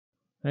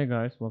Hey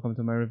guys, welcome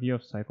to my review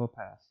of Psycho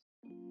Pass.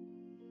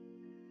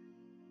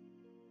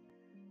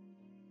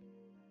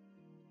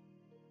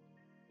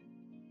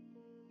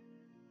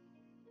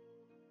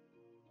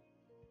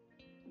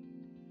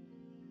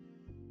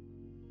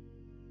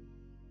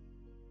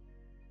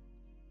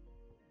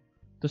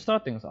 To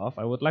start things off,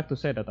 I would like to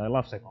say that I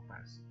love Psycho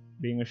Pass.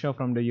 Being a show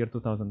from the year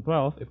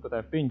 2012, it could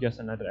have been just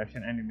another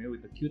action anime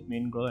with a cute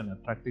main girl and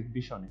attractive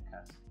Bishonic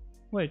cast,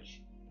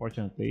 which,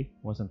 fortunately,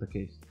 wasn't the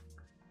case.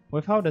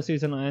 With how the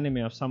seasonal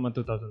anime of summer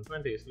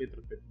 2020 is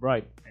littered with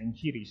bright and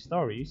cheery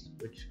stories,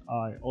 which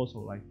I also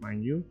like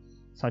mind you,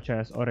 such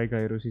as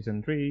Oregairu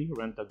Season 3,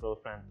 Rent a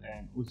Girlfriend,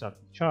 and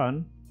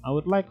Uzaki-chan, I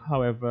would like,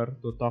 however,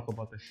 to talk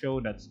about a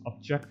show that's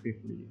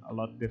objectively a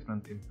lot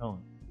different in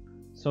tone.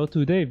 So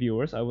today,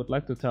 viewers, I would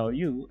like to tell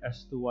you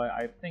as to why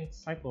I think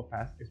Psycho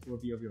Pass is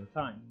worthy of your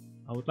time.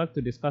 I would like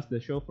to discuss the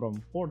show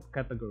from 4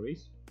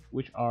 categories,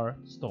 which are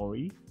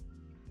story,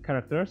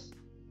 characters,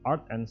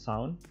 art and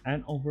sound,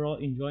 and overall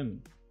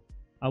enjoyment.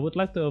 I would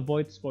like to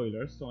avoid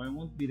spoilers, so I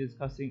won't be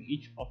discussing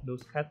each of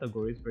those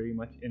categories very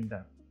much in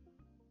depth.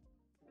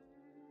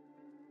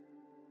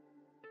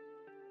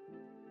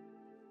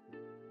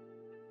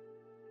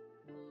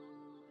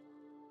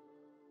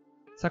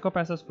 Psycho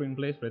Pass's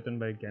screenplay is written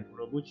by Gen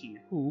Urobuchi,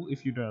 who,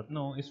 if you do not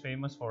know, is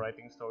famous for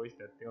writing stories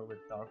that deal with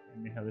dark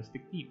and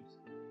nihilistic themes.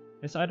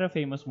 His other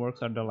famous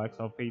works are the likes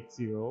of Fate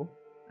Zero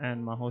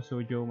and Mahou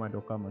Shoujo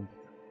Madoka Magica.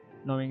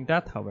 Knowing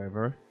that,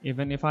 however,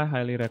 even if I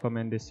highly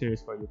recommend this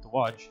series for you to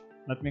watch,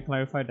 let me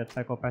clarify that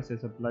Psycho Pass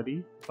is a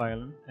bloody,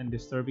 violent, and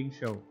disturbing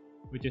show,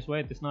 which is why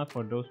it is not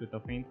for those with a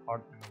faint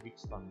heart and a weak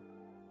stomach.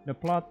 The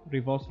plot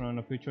revolves around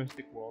a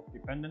futuristic world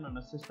dependent on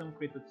a system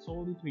created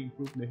solely to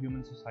improve the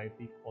human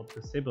society called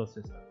the Sibyl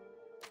system.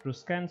 Through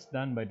scans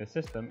done by the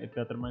system, it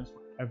determines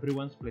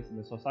everyone's place in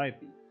the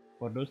society.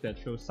 For those that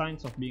show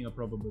signs of being a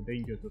probable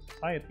danger to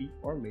society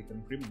or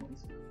latent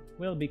criminals,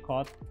 will be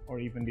caught or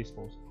even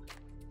disposed of.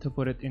 To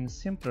put it in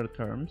simpler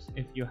terms,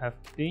 if you have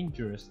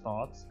dangerous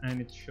thoughts and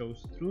it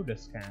shows through the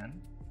scan,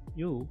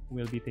 you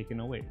will be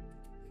taken away.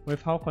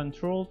 With how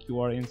controlled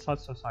you are in such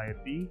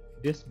society,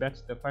 this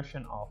begs the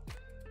question of,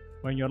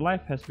 when your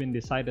life has been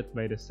decided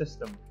by the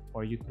system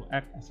for you to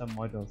act as a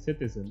model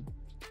citizen,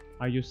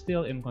 are you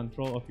still in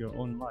control of your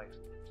own life?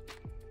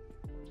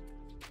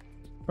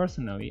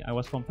 Personally, I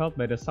was compelled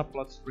by the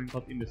subplots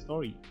sprinkled in the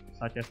story,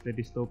 such as the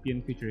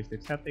dystopian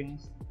futuristic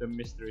settings, the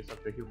mysteries of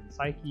the human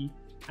psyche,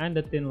 and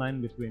the thin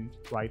line between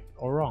right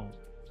or wrong.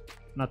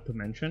 Not to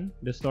mention,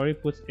 the story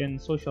puts in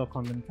social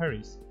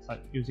commentaries, such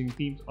using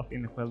themes of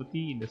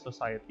inequality in the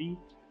society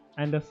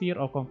and the fear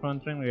of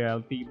confronting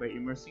reality by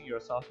immersing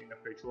yourself in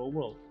a virtual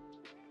world.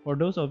 For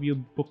those of you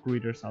book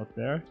readers out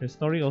there, the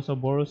story also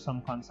borrows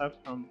some concepts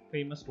from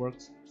famous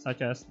works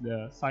such as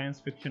the science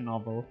fiction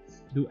novel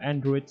Do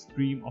Androids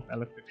Dream of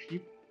Electric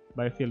Sheep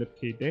by Philip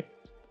K. Dick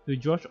to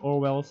George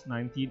Orwell's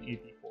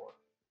 1984.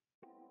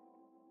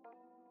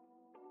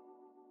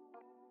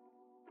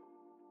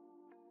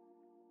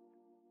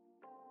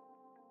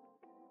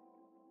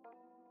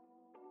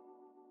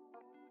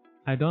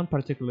 I don't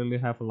particularly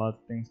have a lot of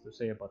things to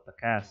say about the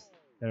cast.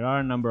 There are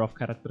a number of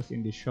characters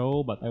in this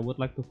show, but I would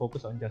like to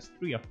focus on just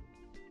 3 of them.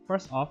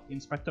 First off,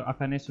 Inspector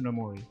Akane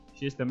Tsunemori.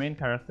 She is the main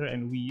character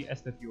and we,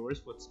 as the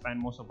viewers, would spend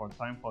most of our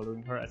time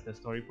following her as the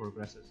story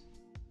progresses.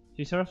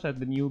 She serves as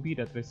the newbie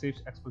that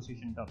receives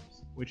exposition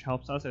dumps, which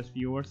helps us as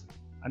viewers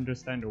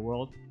understand the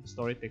world the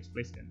story takes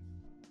place in.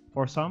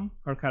 For some,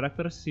 her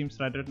character seems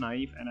rather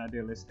naive and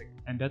idealistic,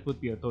 and that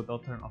would be a total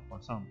turn off for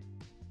some.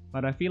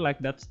 But I feel like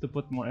that's to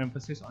put more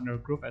emphasis on her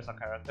growth as a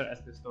character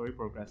as the story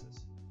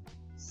progresses.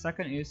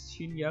 Second is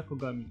Shinya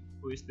Kogami,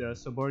 who is the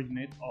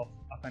subordinate of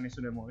Akane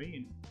Tsunemori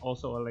and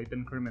also a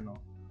latent criminal.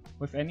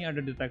 With any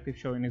other detective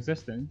show in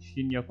existence,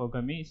 Shinya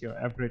Kogami is your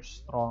average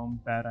strong,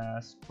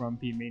 badass,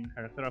 grumpy main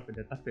character of a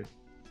detective.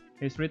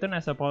 He is written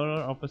as a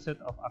polar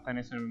opposite of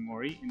Akane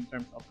Tsunemori in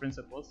terms of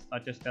principles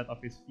such as that of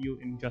his view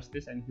in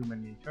justice and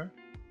human nature,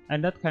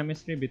 and that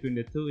chemistry between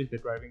the two is the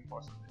driving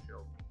force of the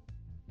show.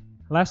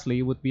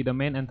 Lastly would be the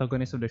main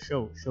antagonist of the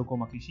show, Shoko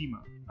Makishima.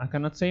 I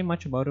cannot say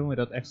much about him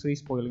without actually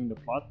spoiling the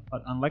plot,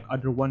 but unlike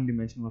other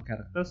one-dimensional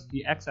characters,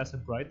 he acts as a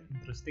bright,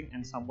 interesting,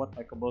 and somewhat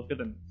likable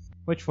villain,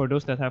 which for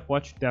those that have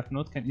watched Death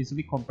Note can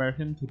easily compare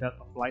him to that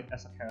of Light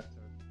as a character.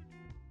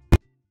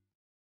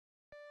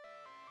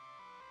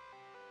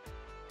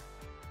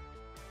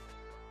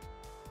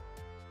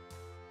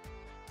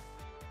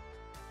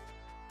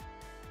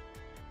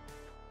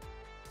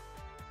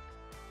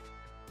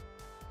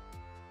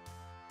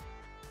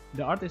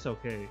 The art is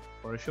okay.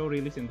 For a show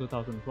released in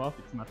 2012,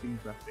 it's nothing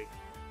breathtaking.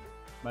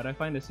 But I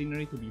find the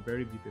scenery to be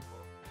very beautiful.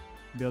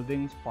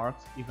 Buildings,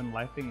 parks, even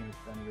lighting is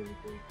done really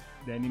great.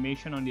 The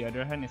animation on the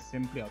other hand is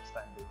simply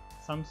outstanding.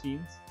 Some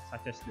scenes,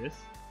 such as this,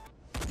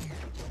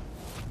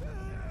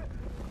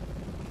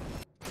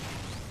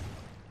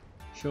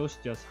 shows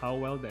just how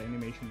well the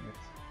animation is.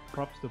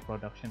 Props to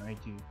Production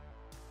IG.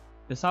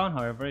 The sound,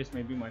 however, is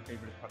maybe my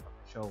favorite part of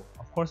the show.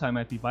 Of course, I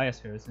might be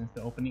biased here since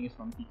the opening is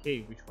from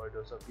TK, which for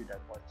those of you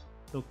that watch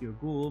Tokyo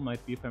Ghoul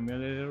might be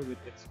familiar with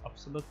its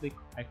absolutely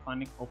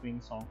iconic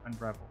opening song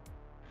Unravel.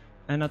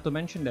 And not to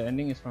mention the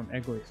ending is from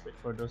Egoist, which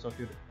for those of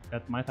you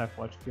that might have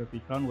watched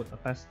Guilty Crown would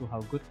attest to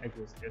how good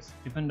Egoist is,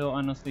 even though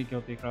honestly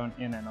Guilty Crown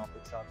in and of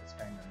itself is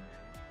kinda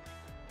meh.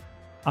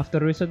 After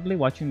recently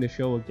watching the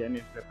show again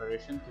in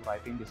preparation to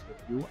writing this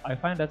review, I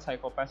find that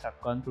Psychopaths have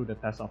gone through the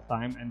test of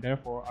time and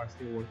therefore are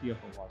still worthy of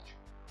a watch.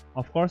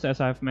 Of course,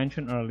 as I've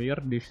mentioned earlier,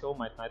 this show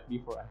might not be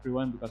for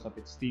everyone because of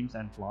its themes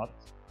and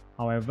plots.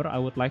 However, I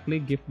would likely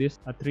give this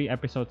a 3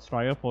 episodes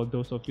trial for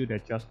those of you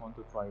that just want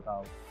to try it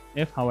out.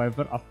 If,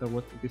 however,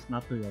 afterwards it is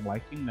not to your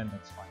liking, then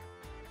that's fine.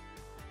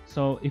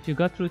 So, if you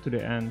got through to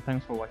the end,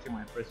 thanks for watching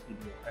my first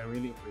video, I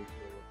really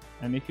appreciate it.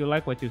 And if you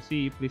like what you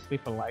see, please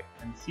leave a like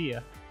and see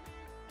ya!